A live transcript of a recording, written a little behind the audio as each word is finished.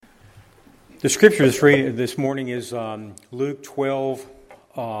The scripture this morning is Luke 12,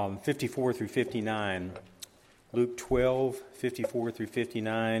 54 through 59. Luke 12, 54 through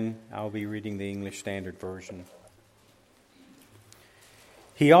 59. I'll be reading the English Standard Version.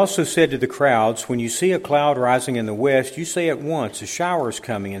 He also said to the crowds, "When you see a cloud rising in the west, you say at once, 'A shower is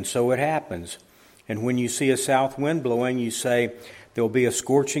coming,' and so it happens. And when you see a south wind blowing, you say, 'There will be a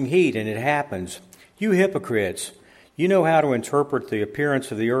scorching heat,' and it happens. You hypocrites! You know how to interpret the appearance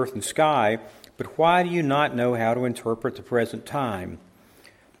of the earth and sky, but why do you not know how to interpret the present time?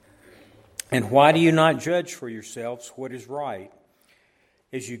 And why do you not judge for yourselves what is right?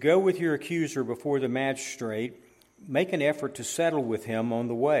 As you go with your accuser before the magistrate, make an effort to settle with him on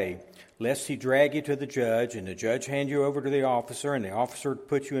the way, lest he drag you to the judge, and the judge hand you over to the officer, and the officer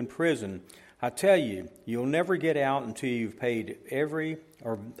put you in prison. I tell you, you'll never get out until you've paid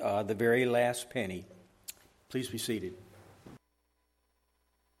the very last penny." Please be seated.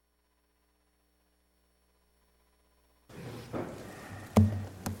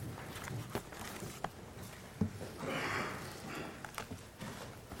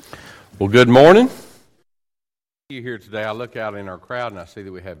 Well, good morning. You here today. I look out in our crowd and I see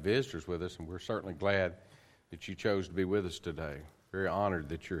that we have visitors with us, and we're certainly glad that you chose to be with us today. Very honored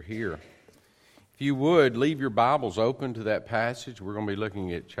that you're here. If you would, leave your Bibles open to that passage. We're going to be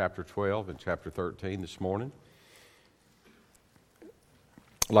looking at chapter 12 and chapter 13 this morning.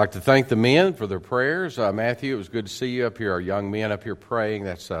 I'd like to thank the men for their prayers. Matthew, it was good to see you up here, our young men up here praying.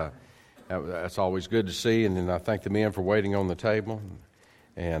 That's always good to see. And then I thank the men for waiting on the table.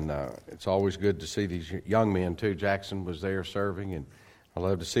 And it's always good to see these young men, too. Jackson was there serving, and I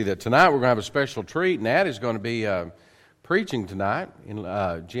love to see that. Tonight we're going to have a special treat, and that is going to be preaching tonight.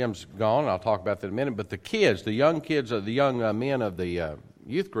 Jim's gone, and I'll talk about that in a minute. But the kids, the young men of the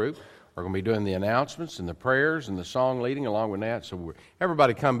youth group are going to be doing the announcements and the prayers and the song leading along with that. So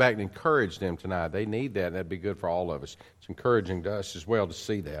everybody come back and encourage them tonight. They need that, and that'd be good for all of us. It's encouraging to us as well to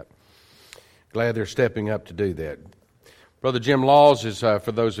see that. Glad they're stepping up to do that. Brother Jim Laws is,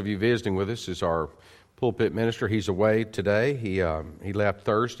 for those of you visiting with us, is our pulpit minister. He's away today. He left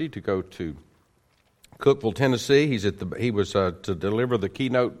Thursday to go to Cookeville, Tennessee. He was to deliver the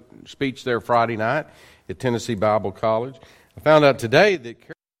keynote speech there Friday night at Tennessee Bible College. I found out today that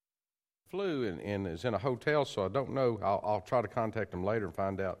Carol flew and is in a hotel, so I don't know. I'll try to contact him later and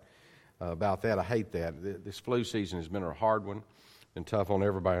find out about that. I hate that. This flu season has been a hard one, been tough on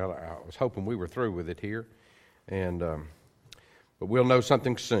everybody. I was hoping we were through with it here, but we'll know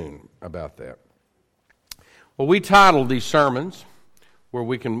something soon about that. Well, we titled these sermons where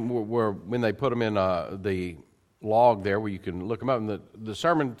when they put them in the log there, where you can look them up. And the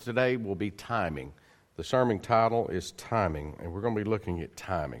sermon today will be timing. The sermon title is timing, and we're going to be looking at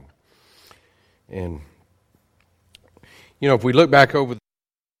timing. And if we look back over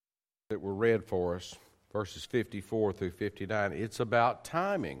that were read for us, verses 54 through 59, it's about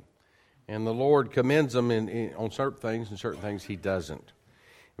timing. And the Lord commends them on certain things, and certain things He doesn't.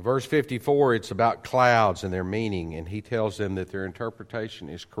 In verse 54, it's about clouds and their meaning, and He tells them that their interpretation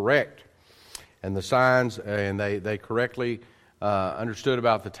is correct. And the signs, and they correctly understood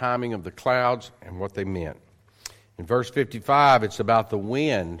about the timing of the clouds and what they meant. In verse 55, it's about the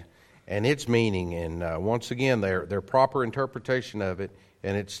wind and its meaning, and once again, their proper interpretation of it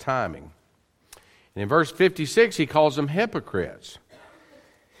and its timing. And in verse 56, He calls them hypocrites.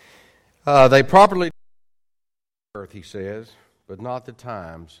 They properly earth, He says, but not the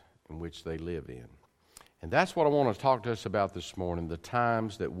times in which they live in. And that's what I want to talk to us about this morning, the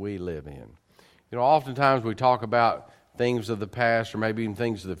times that we live in. Oftentimes we talk about things of the past or maybe even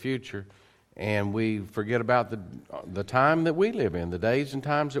things of the future, and we forget about the time that we live in, the days and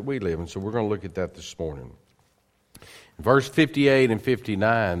times that we live in. So we're going to look at that this morning. In verse 58 and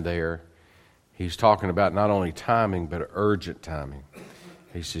 59 there, He's talking about not only timing, but urgent timing.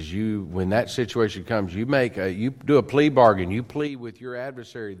 He says, when that situation comes, you do a plea bargain. You plead with your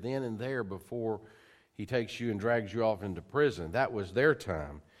adversary then and there before he takes you and drags you off into prison. That was their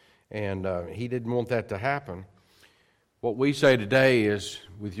time, and He didn't want that to happen. What we say today is,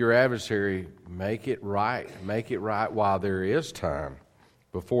 with your adversary, make it right. Make it right while there is time,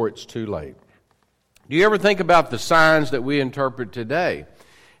 before it's too late. Do you ever think about the signs that we interpret today?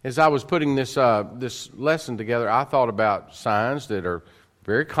 As I was putting this lesson together, I thought about signs that are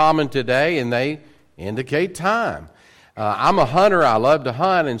very common today, and they indicate time. I'm a hunter. I love to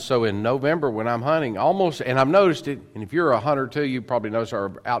hunt, and so in November when I'm hunting, and I've noticed it, and if you're a hunter too, you probably notice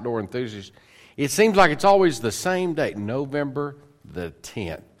our outdoor enthusiasts, it seems like it's always the same date, November the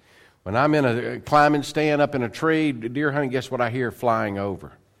 10th. When I'm in a climbing stand up in a tree, deer hunting, guess what I hear flying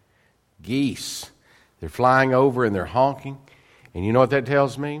over? Geese. They're flying over and they're honking. And you know what that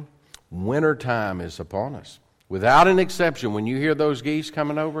tells me? winter time is upon us. Without an exception, when you hear those geese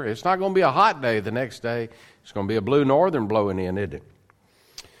coming over, it's not going to be a hot day the next day. It's going to be a blue northern blowing in, isn't it?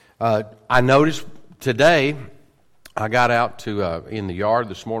 I noticed today, I got out to in the yard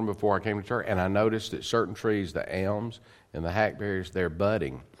this morning before I came to church, and I noticed that certain trees, the elms and the hackberries, they're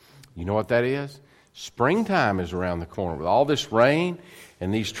budding. You know what that is? Springtime is around the corner. With all this rain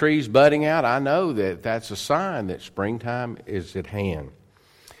and these trees budding out, I know that that's a sign that springtime is at hand.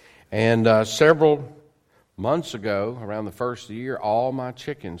 And several months ago, around the first of the year, all my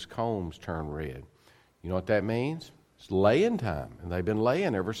chickens' combs turned red. You know what that means? It's laying time, and they've been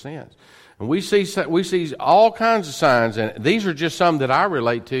laying ever since. And we see all kinds of signs, and these are just some that I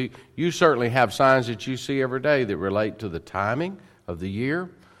relate to. You certainly have signs that you see every day that relate to the timing of the year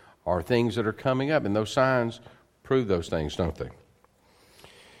or things that are coming up, and those signs prove those things, don't they?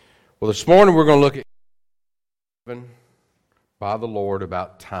 Well, this morning we're going to look at given by the Lord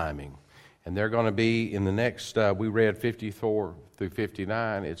about timing. And they're going to be in the next, we read 54 through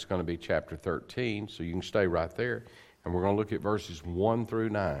 59. It's going to be chapter 13, so you can stay right there. And we're going to look at verses 1 through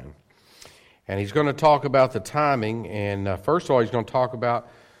 9. And he's going to talk about the timing. And first of all, he's going to talk about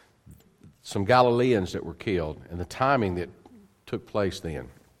some Galileans that were killed and the timing that took place then.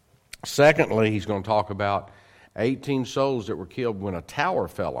 Secondly, he's going to talk about 18 souls that were killed when a tower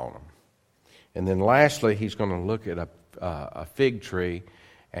fell on them. And then lastly, he's going to look at a fig tree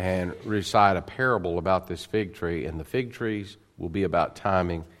and recite a parable about this fig tree, and the fig trees will be about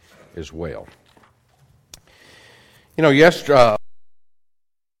timing as well. You know, yesterday,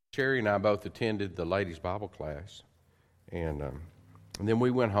 Sherry and I both attended the ladies' Bible class, and then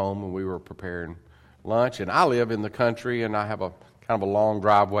we went home and we were preparing lunch. And I live in the country, and I have a kind of a long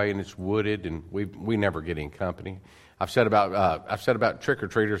driveway, and it's wooded, and we never get any company. I've said about trick or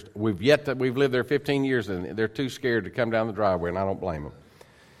treaters. We've lived there 15 years, and they're too scared to come down the driveway, and I don't blame them.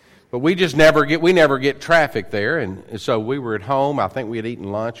 But we never get traffic there, and so we were at home. I think we had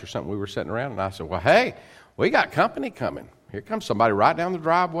eaten lunch or something. We were sitting around, and I said, well, hey, we got company coming. Here comes somebody right down the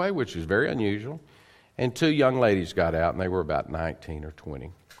driveway, which is very unusual. And two young ladies got out, and they were about 19 or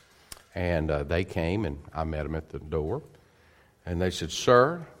 20. And they came, and I met them at the door. And they said,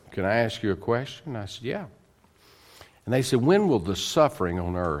 sir, can I ask you a question? And I said, yeah. And they said, when will the suffering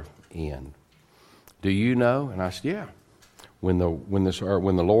on earth end? Do you know? And I said, yeah. When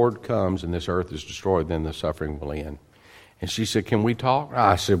the Lord comes and this earth is destroyed, then the suffering will end. And she said, can we talk?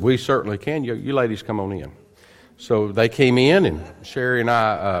 I said, we certainly can. You ladies come on in. So they came in, and Sherry and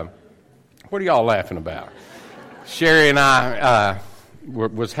I, what are y'all laughing about? Sherry and I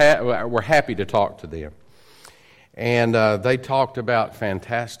were happy to talk to them. And they talked about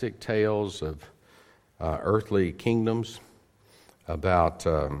fantastic tales of earthly kingdoms, about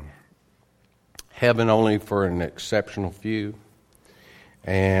heaven only for an exceptional few,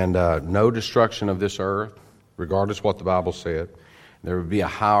 and no destruction of this earth, regardless of what the Bible said. There would be a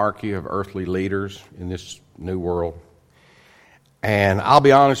hierarchy of earthly leaders in this new world. And I'll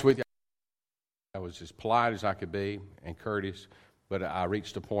be honest with you, I was as polite as I could be and courteous, but I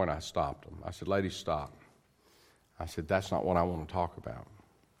reached a point I stopped them. I said, ladies, stop. I said, that's not what I want to talk about.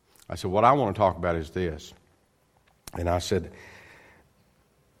 I said, what I want to talk about is this. And I said,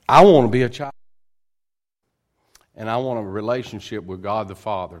 I want to be a child. And I want a relationship with God the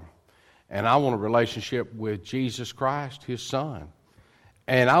Father. And I want a relationship with Jesus Christ, His Son.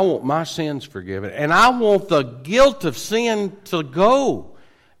 And I want my sins forgiven. And I want the guilt of sin to go.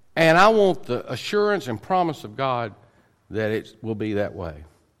 And I want the assurance and promise of God that it will be that way.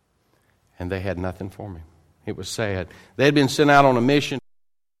 And they had nothing for me. It was sad. They had been sent out on a mission,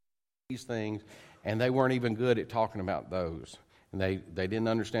 these things, and they weren't even good at talking about those. And they didn't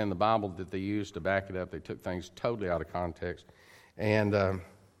understand the Bible that they used to back it up. They took things totally out of context. And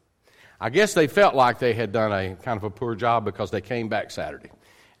I guess they felt like they had done a kind of a poor job because they came back Saturday.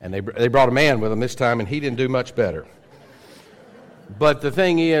 And they brought a man with them this time, and he didn't do much better. But the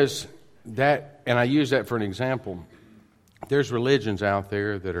thing is that, and I use that for an example, there's religions out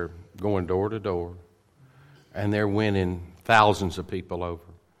there that are going door to door, and they're winning thousands of people over.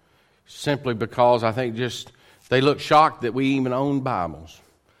 Simply because I think just they look shocked that we even own Bibles.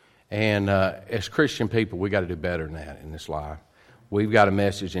 And as Christian people, we got to do better than that in this life. We've got a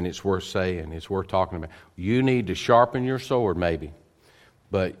message, and it's worth saying. It's worth talking about. You need to sharpen your sword, maybe.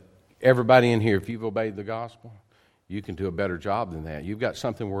 But everybody in here, if you've obeyed the gospel, you can do a better job than that. You've got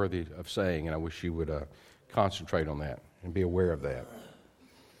something worthy of saying, and I wish you would concentrate on that and be aware of that.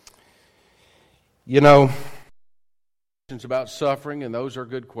 You know, questions about suffering, and those are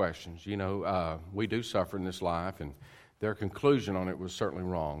good questions. You know, we do suffer in this life, and their conclusion on it was certainly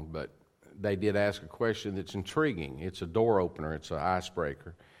wrong, but they did ask a question that's intriguing. It's a door opener. It's an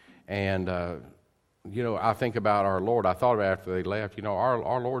icebreaker. And, I think about our Lord. I thought about after they left,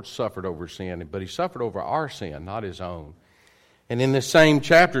 our Lord suffered over sin, but he suffered over our sin, not his own. And in this same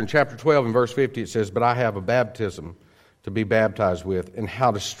chapter, in chapter 12 and verse 50, it says, "But I have a baptism to be baptized with, and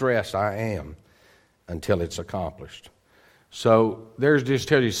how distressed I am until it's accomplished." So there's just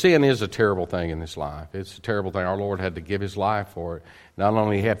tell you, sin is a terrible thing in this life. It's a terrible thing. Our Lord had to give his life for it. Not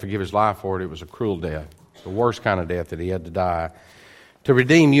only he had to give his life for it, it was a cruel death, the worst kind of death that he had to die to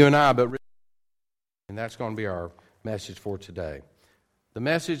redeem you and I. And that's going to be our message for today. The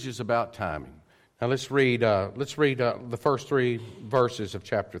message is about timing. Now let's read the first 3 verses of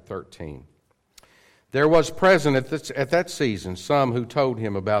chapter 13. "There was present at that season some who told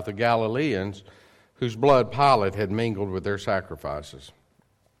him about the Galileans whose blood Pilate had mingled with their sacrifices.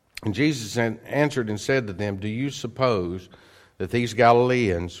 And Jesus answered and said to them, 'Do you suppose that these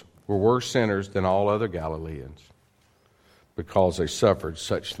Galileans were worse sinners than all other Galileans, because they suffered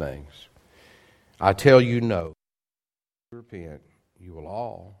such things? I tell you, no. If you repent, you will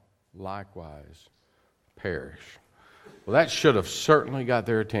all likewise perish.'" Well, that should have certainly got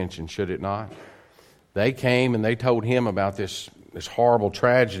their attention, should it not? They came and they told him about this horrible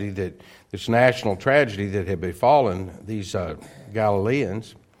tragedy, this national tragedy that had befallen these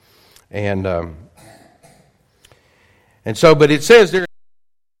Galileans. And so, but it says there,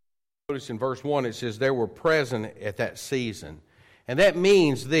 notice in verse 1, it says, "They were present at that season." And that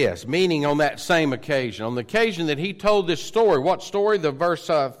means this, meaning on that same occasion. On the occasion that he told this story. What story? The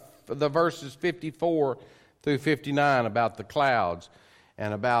verses 54 through 59 about the clouds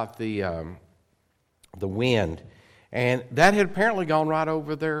and about the wind. And that had apparently gone right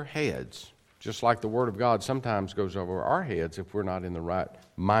over their heads, just like the Word of God sometimes goes over our heads if we're not in the right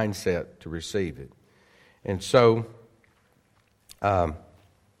mindset to receive it. And so, the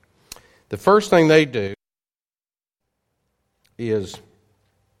first thing they do is,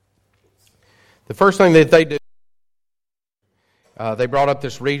 they brought up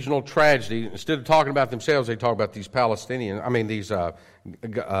this regional tragedy. Instead of talking about themselves, they talk about these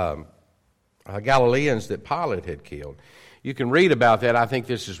Galileans that Pilate had killed. You can read about that. I think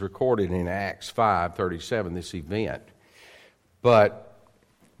this is recorded in Acts 5:37, this event. But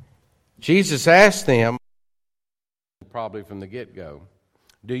Jesus asked them, probably from the get-go,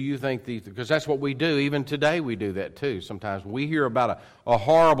 "Do you think these," because that's what we do. Even today we do that too. Sometimes when we hear about a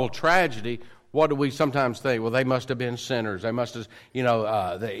horrible tragedy, what do we sometimes think? Well, they must have been sinners. They must have,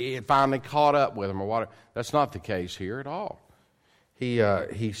 it finally caught up with them or whatever. That's not the case here at all.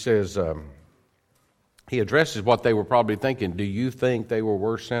 He says, he addresses what they were probably thinking. Do you think they were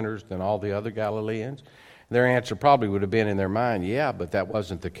worse sinners than all the other Galileans? Their answer probably would have been in their mind, yeah, but that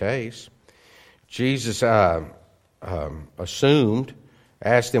wasn't the case. Jesus asked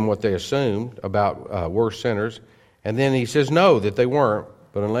them what they assumed about worse sinners, and then he says, no, that they weren't,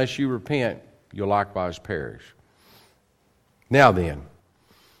 but unless you repent, you'll likewise perish. Now then,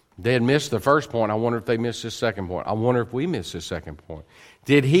 they had missed the first point. I wonder if they missed this second point. I wonder if we missed this second point.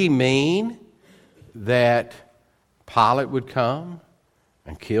 Did he mean that Pilate would come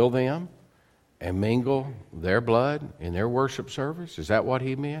and kill them and mingle their blood in their worship service? Is that what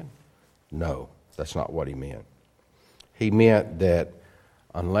he meant? No, that's not what he meant. He meant that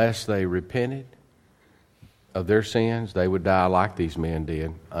unless they repented of their sins, they would die like these men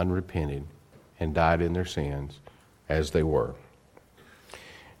did, unrepented, and died in their sins as they were.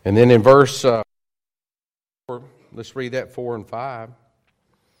 And then in verse 4, let's read that 4 and 5.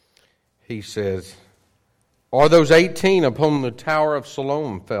 He says, "Are those 18 upon the tower of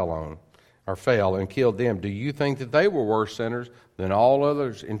Siloam fell and killed them? Do you think that they were worse sinners than all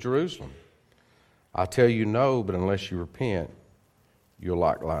others in Jerusalem? I tell you, no, but unless you repent, you'll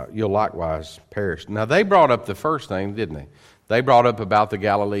likewise perish." Now, they brought up the first thing, didn't they? They brought up about the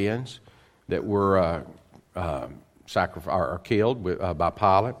Galileans that were killed by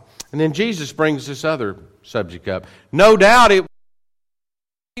Pilate. And then Jesus brings this other subject up. No doubt it would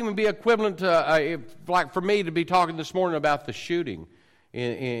even be equivalent to, like for me to be talking this morning about the shooting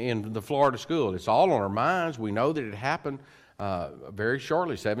in the Florida school. It's all on our minds. We know that it happened very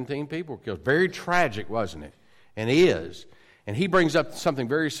shortly. 17 people were killed. Very tragic, wasn't it? And is. And he brings up something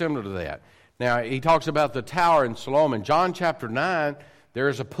very similar to that. Now, he talks about the tower in Siloam. In John chapter 9, there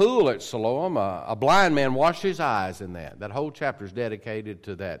is a pool at Siloam. A blind man washed his eyes in that. That whole chapter is dedicated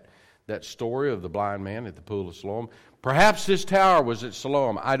to that story of the blind man at the pool of Siloam. Perhaps this tower was at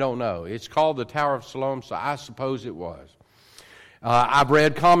Siloam. I don't know. It's called the Tower of Siloam, so I suppose it was. I've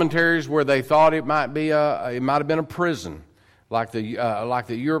read commentaries where they thought it might have been a prison, like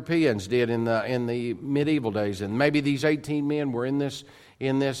the Europeans did in the medieval days, and maybe these 18 men were in this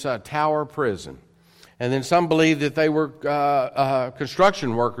tower prison. And then some believe that they were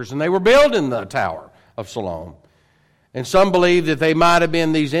construction workers and they were building the Tower of Siloam. And some believe that they might have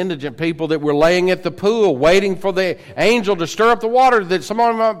been these indigent people that were laying at the pool waiting for the angel to stir up the water that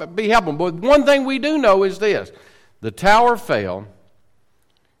someone might be helping. But one thing we do know is this. The tower fell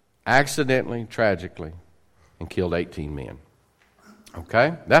accidentally, tragically, and killed 18 men.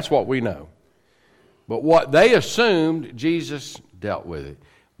 Okay? That's what we know. But what they assumed, Jesus dealt with it.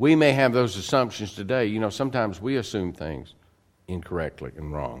 We may have those assumptions today. You know, sometimes we assume things incorrectly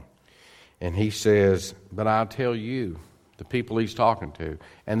and wrong. And he says, but I'll tell you, the people he's talking to,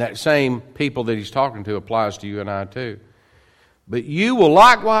 and that same people that he's talking to applies to you and I too. But you will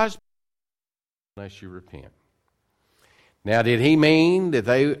likewise, unless you repent. Now, did he mean that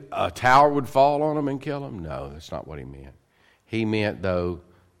a tower would fall on them and kill them? No, that's not what he meant. He meant, though,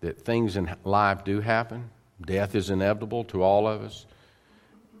 that things in life do happen. Death is inevitable to all of us.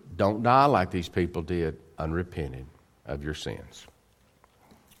 Don't die like these people did, unrepented of your sins.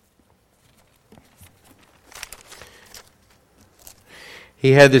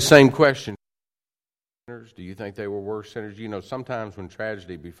 He had the same question. Do you think they were worse sinners? You know, sometimes when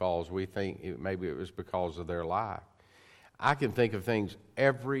tragedy befalls, we think maybe it was because of their life. I can think of things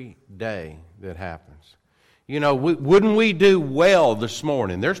every day that happens. You know, wouldn't we do well this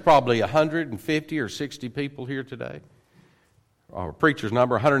morning? There's probably 150 or 60 people here today. Our preacher's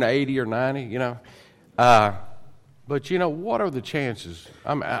number, 180 or 90, you know. But, you know, what are the chances?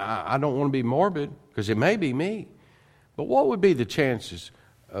 I don't want to be morbid, because it may be me. But what would be the chances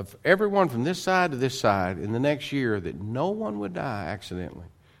of everyone from this side to this side in the next year that no one would die accidentally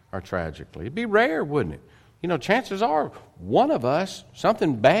or tragically? It'd be rare, wouldn't it? You know, chances are one of us,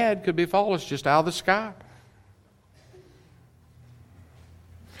 something bad could befall us just out of the sky.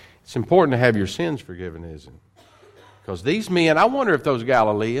 It's important to have your sins forgiven, isn't it? Because these men, I wonder if those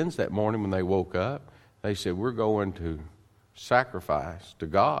Galileans that morning when they woke up, they said, we're going to sacrifice to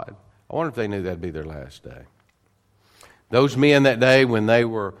God. I wonder if they knew that'd be their last day. Those men that day when they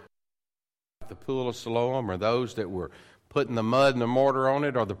were at the pool of Siloam, or those that were putting the mud and the mortar on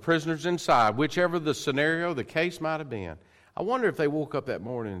it, or the prisoners inside, whichever the scenario, the case might have been. I wonder if they woke up that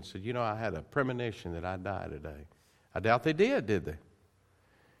morning and said, you know, I had a premonition that I'd die today. I doubt they did they?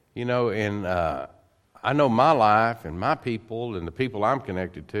 You know, and I know my life and my people and the people I'm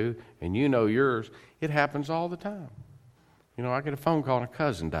connected to, and you know yours, it happens all the time. You know, I get a phone call and a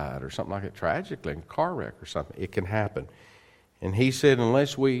cousin died or something like that, tragically, in a car wreck or something. It can happen. And he said,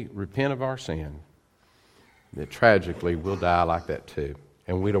 unless we repent of our sin, that tragically we'll die like that too.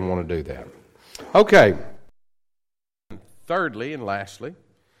 And we don't want to do that. Okay. Thirdly and lastly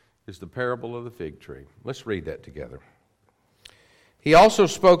is the parable of the fig tree. Let's read that together. He also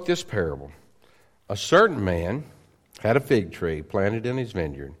spoke this parable. A certain man had a fig tree planted in his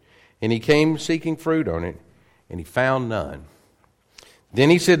vineyard, and he came seeking fruit on it, and he found none. Then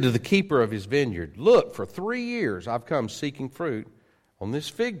he said to the keeper of his vineyard, look, for 3 years I've come seeking fruit on this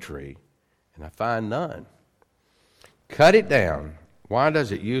fig tree, and I find none. Cut it down. Why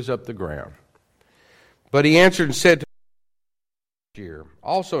does it use up the ground? But he answered and said to him, year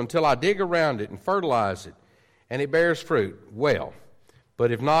also until I dig around it and fertilize it, and it bears fruit, well.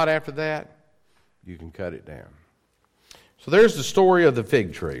 But if not after that, you can cut it down. So there's the story of the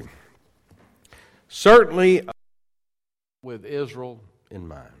fig tree. Certainly with Israel in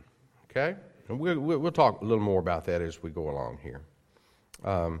mind. Okay? And we'll talk a little more about that as we go along here.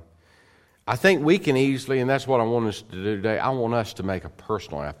 I think we can easily, and that's what I want us to do today, I want us to make a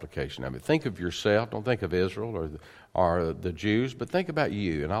personal application of it. Think of yourself. Don't think of Israel or the Jews, but think about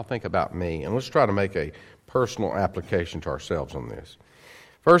you, and I'll think about me. And let's try to make a personal application to ourselves on this.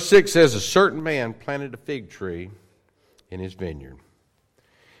 Verse 6 says, a certain man planted a fig tree in his vineyard.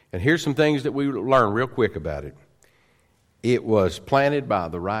 And here's some things that we learn real quick about it. It was planted by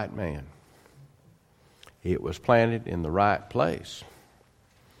the right man. It was planted in the right place.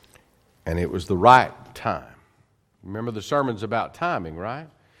 And it was the right time. Remember the sermon's about timing, right?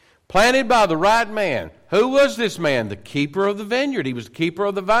 Planted by the right man. Who was this man? The keeper of the vineyard. He was the keeper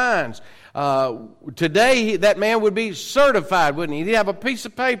of the vines. Today, that man would be certified, wouldn't he? He'd have a piece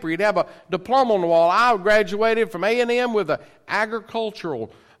of paper. He'd have a diploma on the wall. I graduated from A&M with an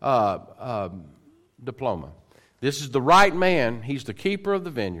agricultural diploma. This is the right man. He's the keeper of the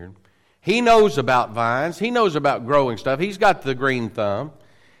vineyard. He knows about vines. He knows about growing stuff. He's got the green thumb.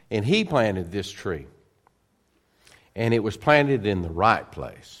 And he planted this tree. And it was planted in the right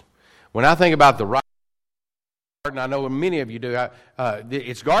place. When I think about the right I know many of you do.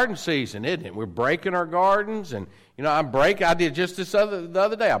 It's garden season, isn't it? We're breaking our gardens, and I did just the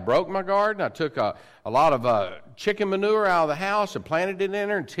other day. I broke my garden. I took a lot of chicken manure out of the house and planted it in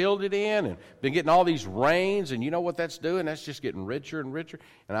there and tilled it in, and been getting all these rains. And you know what that's doing? That's just getting richer and richer.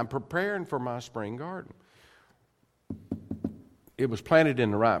 And I'm preparing for my spring garden. It was planted in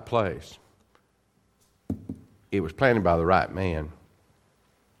the right place. It was planted by the right man,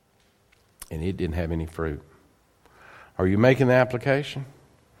 and it didn't have any fruit. Are you making the application?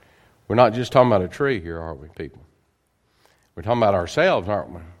 We're not just talking about a tree here, are we, people? We're talking about ourselves,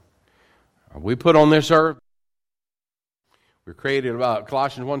 aren't we? We put on this earth. We're created about,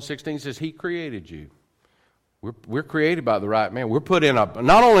 Colossians 1:16 says, He created you. We're created by the right man. We're put in not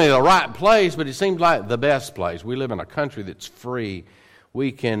only the right place, but it seems like the best place. We live in a country that's free.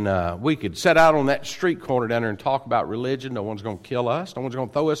 We could set out on that street corner down there and talk about religion. No one's going to kill us. No one's going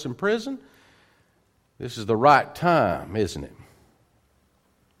to throw us in prison. This is the right time, isn't it?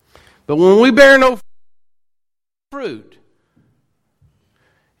 But when we bear no fruit,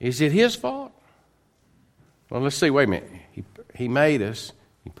 is it His fault? Well, let's see. Wait a minute. He made us.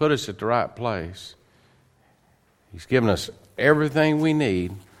 He put us at the right place. He's given us everything we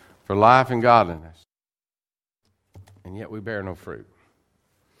need for life and godliness. And yet we bear no fruit.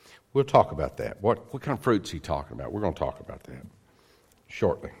 We'll talk about that. What kind of fruit's He talking about? We're going to talk about that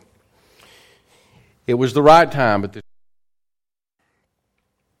shortly. It was the right time, but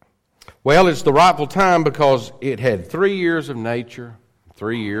it's the rightful time because it had 3 years of nature,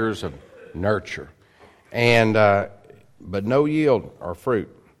 3 years of nurture, and but no yield or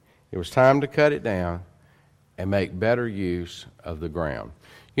fruit. It was time to cut it down and make better use of the ground.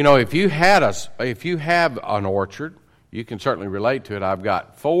 You know, if you have an orchard, you can certainly relate to it. I've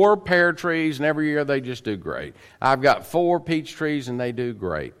got 4 pear trees, and every year they just do great. I've got 4 peach trees, and they do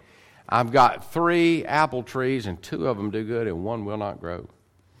great. I've got 3 apple trees, and 2 of them do good, and 1 will not grow.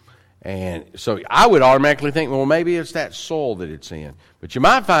 And so I would automatically think, well, maybe it's that soil that it's in. But you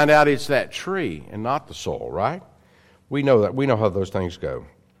might find out it's that tree and not the soil, right? We know that. We know how those things go.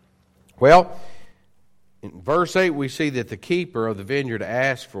 Well, in verse 8, we see that the keeper of the vineyard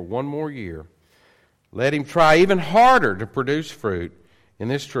asked for 1 more year. Let him try even harder to produce fruit in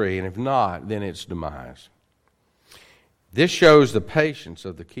this tree, and if not, then its demise. This shows the patience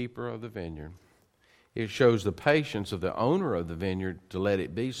of the keeper of the vineyard. It shows the patience of the owner of the vineyard to let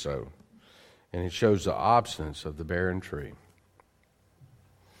it be so. And it shows the obstinance of the barren tree.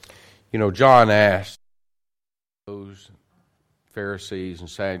 You know, John asked those Pharisees and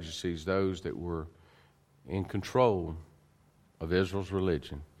Sadducees, those that were in control of Israel's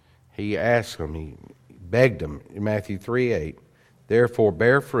religion, he asked them, he begged them in Matthew 3:8, therefore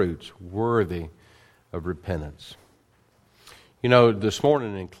bear fruits worthy of repentance. You know, this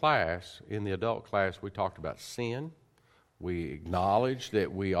morning in class, in the adult class, we talked about sin. We acknowledged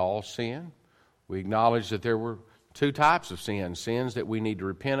that we all sin. We acknowledged that there were 2 types of sins. Sins that we need to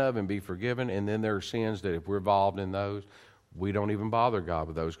repent of and be forgiven, and then there are sins that if we're involved in those, we don't even bother God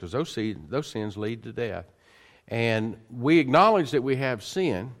with those because those sins lead to death. And we acknowledge that we have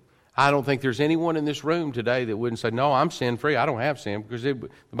sin. I don't think there's anyone in this room today that wouldn't say, no, I'm sin-free. I don't have sin, because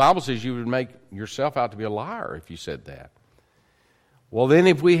the Bible says you would make yourself out to be a liar if you said that. Well, then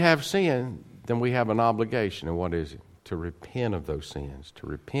if we have sin, then we have an obligation. And what is it? To repent of those sins, to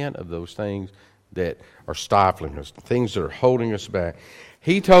repent of those things that are stifling us, things that are holding us back.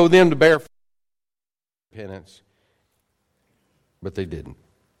 He told them to bear repentance, but they didn't.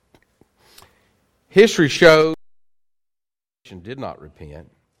 History shows they did not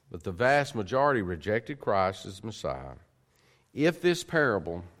repent, but the vast majority rejected Christ as Messiah. If this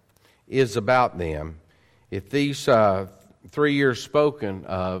parable is about them, if these 3 years spoken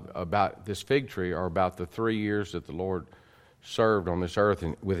of about this fig tree are about the 3 years that the Lord served on this earth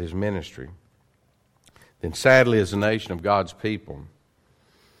with His ministry, then sadly as a nation of God's people,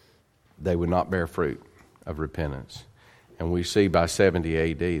 they would not bear fruit of repentance. And we see by 70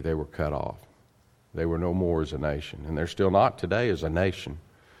 A.D. they were cut off. They were no more as a nation. And they're still not today as a nation.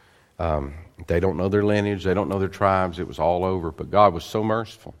 They don't know their lineage. They don't know their tribes. It was all over. But God was so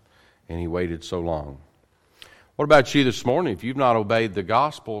merciful, and He waited so long. What about you this morning? If you've not obeyed the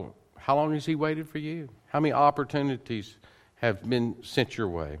gospel, how long has He waited for you? How many opportunities have been sent your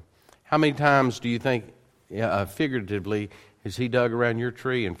way? How many times do you think, figuratively, has He dug around your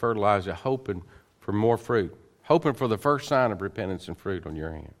tree and fertilized it, hoping for more fruit, hoping for the first sign of repentance and fruit on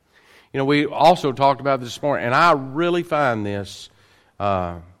your hand? You know, we also talked about this morning, and I really find this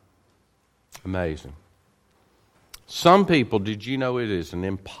amazing. Some people, did you know it is an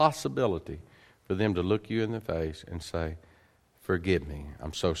impossibility for them to look you in the face and say, forgive me,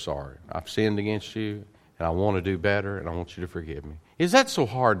 I'm so sorry. I've sinned against you, and I want to do better, and I want you to forgive me. Is that so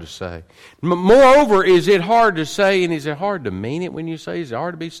hard to say? Moreover, is it hard to say, and is it hard to mean it when you say? Is it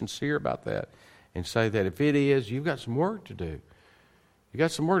hard to be sincere about that and say that? If it is, you've got some work to do. You've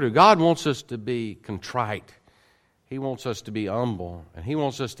got some work to do. God wants us to be contrite. He wants us to be humble, and He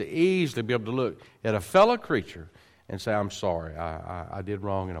wants us to easily be able to look at a fellow creature and say, I'm sorry, I did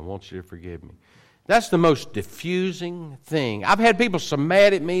wrong, and I want you to forgive me. That's the most diffusing thing. I've had people so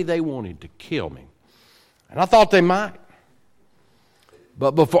mad at me, they wanted to kill me. And I thought they might.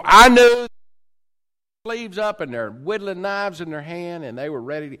 But before I knew, sleeves up and their whittling knives in their hand, and they were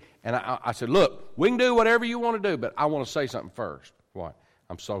ready to, and I said, look, we can do whatever you want to do, but I want to say something first. What?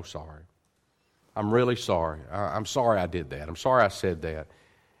 I'm so sorry. I'm really sorry. I'm sorry I did that. I'm sorry I said that.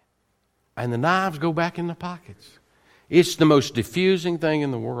 And the knives go back in the pockets. It's the most diffusing thing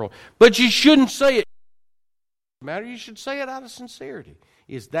in the world. But you shouldn't say it. You should say it out of sincerity.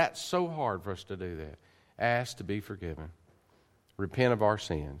 Is that so hard for us to do that? Ask to be forgiven. Repent of our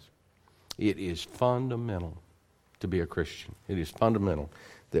sins. It is fundamental to be a Christian. It is fundamental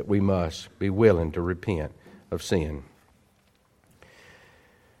that we must be willing to repent of sin.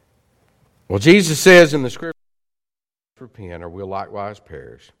 Well, Jesus says in the Scripture, repent or we'll likewise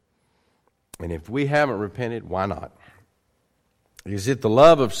perish. And if we haven't repented, why not? Is it the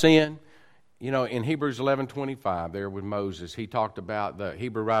love of sin? You know, in Hebrews 11:25, there with Moses, he talked about, the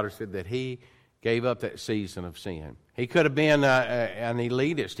Hebrew writer said that he gave up that season of sin. He could have been an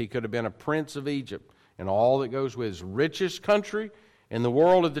elitist. He could have been a prince of Egypt and all that goes with his richest country in the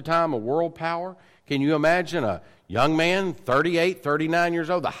world at the time, a world power. Can you imagine a young man, 38, 39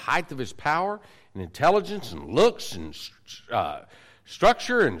 years old, the height of his power and intelligence and looks and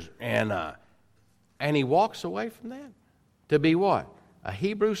structure, and he walks away from that to be what? A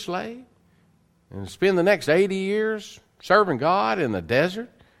Hebrew slave? And spend the next 80 years serving God in the desert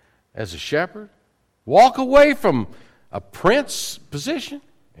as a shepherd? Walk away from a prince position?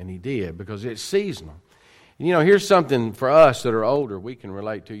 And he did, because it's seasonal. And you know, here's something for us that are older we can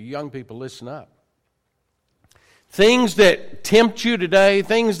relate to. Young people, listen up. Things that tempt you today,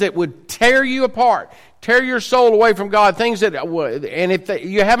 things that would tear you apart, tear your soul away from God, things that would, and if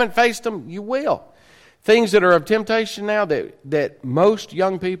you haven't faced them, you will. Things that are of temptation now that most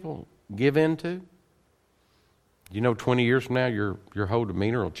young people give into. You know, 20 years from now, your whole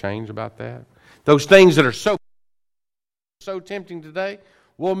demeanor will change about that. Those things that are so tempting today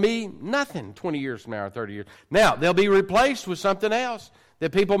will mean nothing 20 years from now or 30 years. Now, they'll be replaced with something else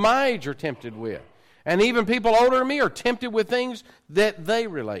that people my age are tempted with. And even people older than me are tempted with things that they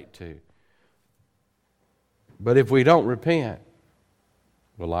relate to. But if we don't repent,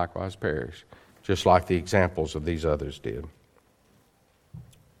 we'll likewise perish, just like the examples of these others did.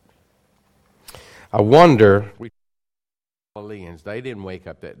 I wonder, Galileans, they didn't wake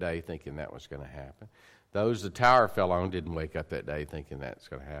up that day thinking that was going to happen. Those the tower fell on didn't wake up that day thinking that's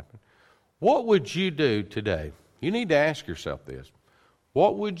going to happen. What would you do today? You need to ask yourself this.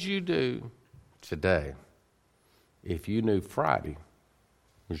 What would you do today if you knew Friday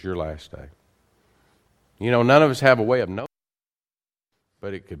was your last day? You know, none of us have a way of knowing,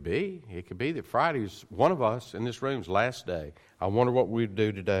 but it could be. It could be that Friday's one of us in this room's last day. I wonder what we'd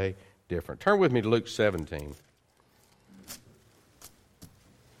do today different. Turn with me to Luke 17.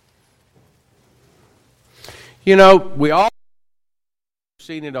 You know, we all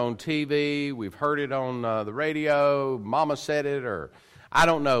seen it on TV, we've heard it on the radio, Mama said it, or I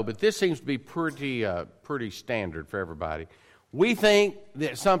don't know, but this seems to be pretty standard for everybody. We think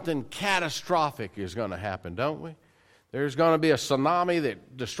that something catastrophic is going to happen, don't we? There's going to be a tsunami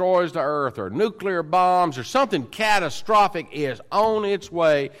that destroys the earth, or nuclear bombs, or something catastrophic is on its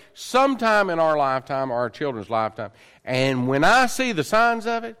way sometime in our lifetime or our children's lifetime. And when I see the signs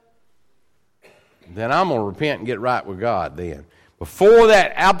of it, then I'm going to repent and get right with God then. Before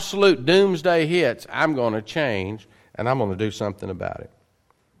that absolute doomsday hits, I'm going to change and I'm going to do something about it.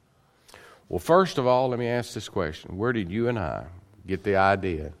 Well, first of all, let me ask this question. Where did you and I get the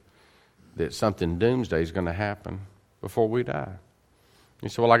idea that something doomsday is going to happen before we die? You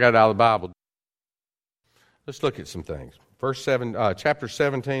say, well, I got it out of the Bible. Let's look at some things. Chapter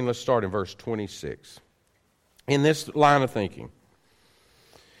 17, let's start in verse 26. In this line of thinking,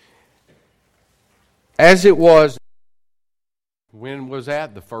 as it was when was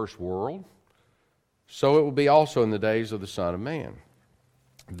that the first world, so it will be also in the days of the Son of Man.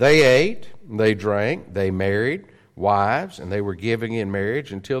 They ate, they drank, they married wives, and they were giving in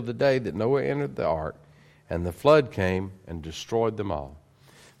marriage until the day that Noah entered the ark, and the flood came and destroyed them all.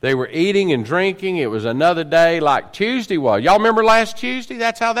 They were eating and drinking. It was another day like Tuesday was. Y'all remember last Tuesday?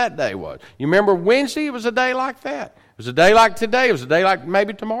 That's how that day was. You remember Wednesday? It was a day like that. It was a day like today. It was a day like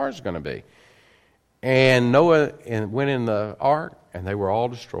maybe tomorrow's going to be. And Noah went in the ark, and they were all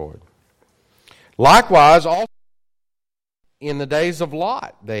destroyed. Likewise, also in the days of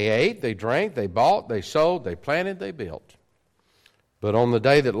Lot, they ate, they drank, they bought, they sold, they planted, they built. But on the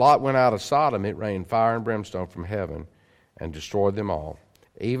day that Lot went out of Sodom, it rained fire and brimstone from heaven and destroyed them all.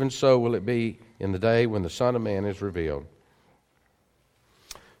 Even so will it be in the day when the Son of Man is revealed.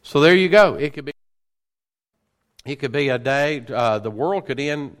 So there you go. It could be a day, the world could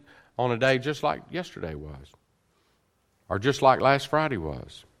end on a day just like yesterday was, or just like last Friday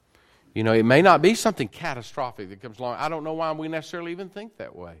was. You know, it may not be something catastrophic that comes along. I don't know why we necessarily even think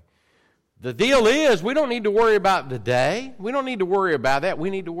that way. The deal is, we don't need to worry about the day. We don't need to worry about that. We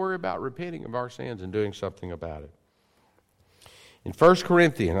need to worry about repenting of our sins and doing something about it. In 2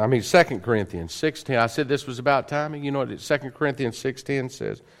 Corinthians 6:10, I said this was about timing. You know what 2 Corinthians 6:10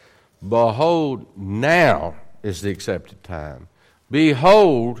 says? Behold, now is the accepted time.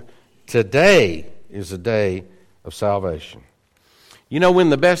 Behold, today is the day of salvation. You know when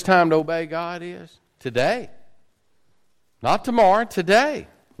the best time to obey God is? Today. Not tomorrow, today.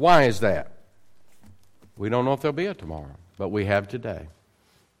 Why is that? We don't know if there'll be a tomorrow, but we have today.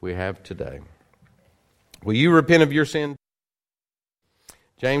 We have today. Will you repent of your sin?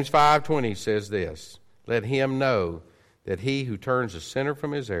 James 5:20 says this, let him know that he who turns a sinner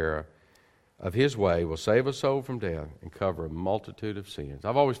from his error of his way will save a soul from death and cover a multitude of sins.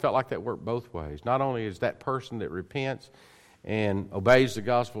 I've always felt like that worked both ways. Not only is that person that repents and obeys the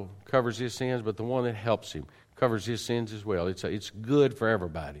gospel, covers his sins, but the one that helps him covers his sins as well. It's good for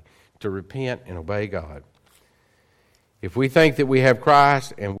everybody to repent and obey God. If we think that we have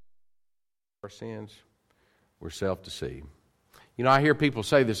Christ and our sins, we're self-deceived. You know, I hear people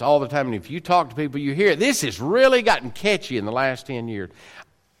say this all the time, and if you talk to people, you hear it. This has really gotten catchy in the last 10 years.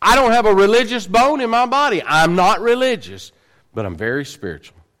 I don't have a religious bone in my body. I'm not religious, but I'm very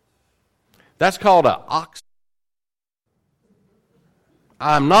spiritual. That's called an oxymoron.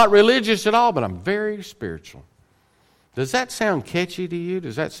 I'm not religious at all, but I'm very spiritual. Does that sound catchy to you?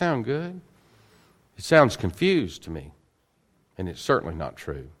 Does that sound good? It sounds confused to me, and it's certainly not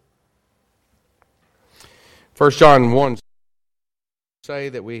true. 1 John 1 say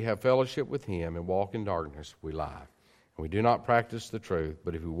that we have fellowship with him and walk in darkness, we lie. And we do not practice the truth,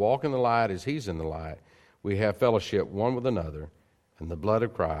 but if we walk in the light as he's in the light, we have fellowship one with another, and the blood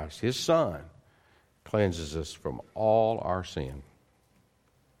of Christ, his Son, cleanses us from all our sin.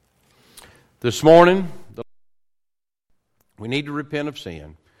 This morning, we need to repent of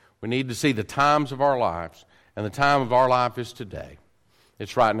sin. We need to see the times of our lives, and the time of our life is today.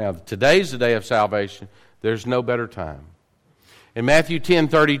 It's right now. Today's the day of salvation. There's no better time. In Matthew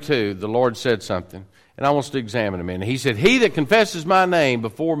 10:32, the Lord said something, and I want us to examine a minute. He said, he that confesses my name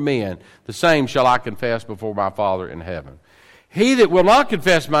before men, the same shall I confess before my Father in heaven. He that will not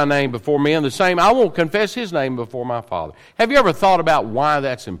confess my name before men, the same I won't confess his name before my Father. Have you ever thought about why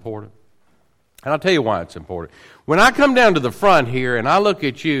that's important? And I'll tell you why it's important. When I come down to the front here and I look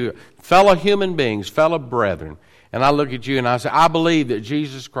at you, fellow human beings, fellow brethren, and I look at you and I say, I believe that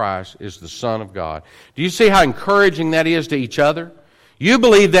Jesus Christ is the Son of God. Do you see how encouraging that is to each other? You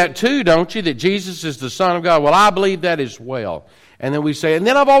believe that too, don't you, that Jesus is the Son of God? Well, I believe that as well. And then we say, and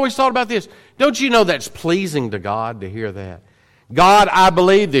then I've always thought about this. Don't you know that's pleasing to God to hear that? God, I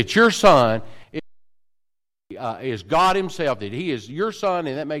believe that your Son is God himself, that he is your Son,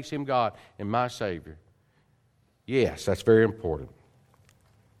 and that makes him God and my Savior. Yes, that's very important.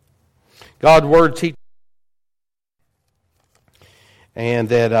 God's Word teaches, and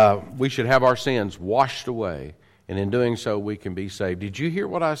that we should have our sins washed away, and in doing so, we can be saved. Did you hear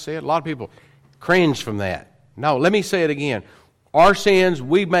what I said? A lot of people cringe from that. No, let me say it again. Our sins,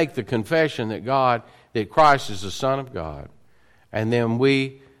 we make the confession that Christ is the Son of God, and then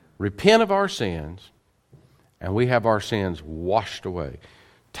we repent of our sins, and we have our sins washed away.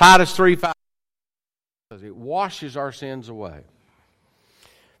 Titus 3:5 says it washes our sins away.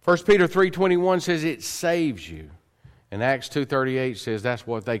 1 Peter 3:21 says it saves you. And Acts 2:38 says that's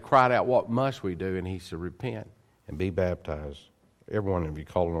what they cried out, what must we do? And he said, repent and be baptized, every one of you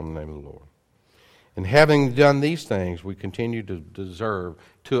calling on the name of the Lord. And having done these things, we continue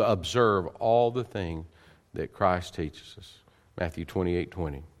to observe all the things that Christ teaches us. Matthew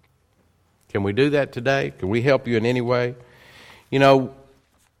 28:20. Can we do that today? Can we help you in any way? You know,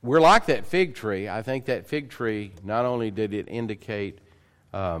 we're like that fig tree. I think that fig tree, not only did it indicate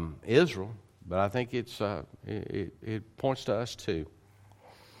Israel, but I think it points to us too.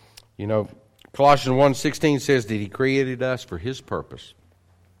 You know, Colossians 1:16 says that he created us for his purpose.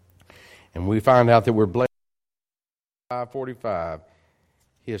 And we find out that we're blessed. 5:45,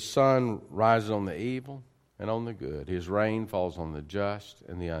 his sun rises on the evil and on the good. His rain falls on the just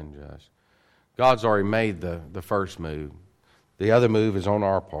and the unjust. God's already made the first move. The other move is on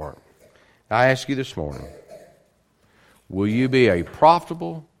our part. I ask you this morning, will you be a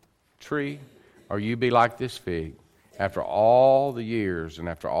profitable tree, or you be like this fig? After all the years and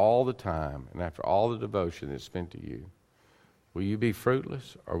after all the time and after all the devotion that's spent to you, will you be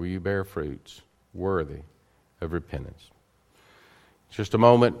fruitless, or will you bear fruits worthy of repentance? Just a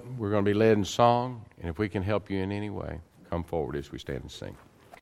moment, we're going to be led in song, and if we can help you in any way, come forward as we stand and sing.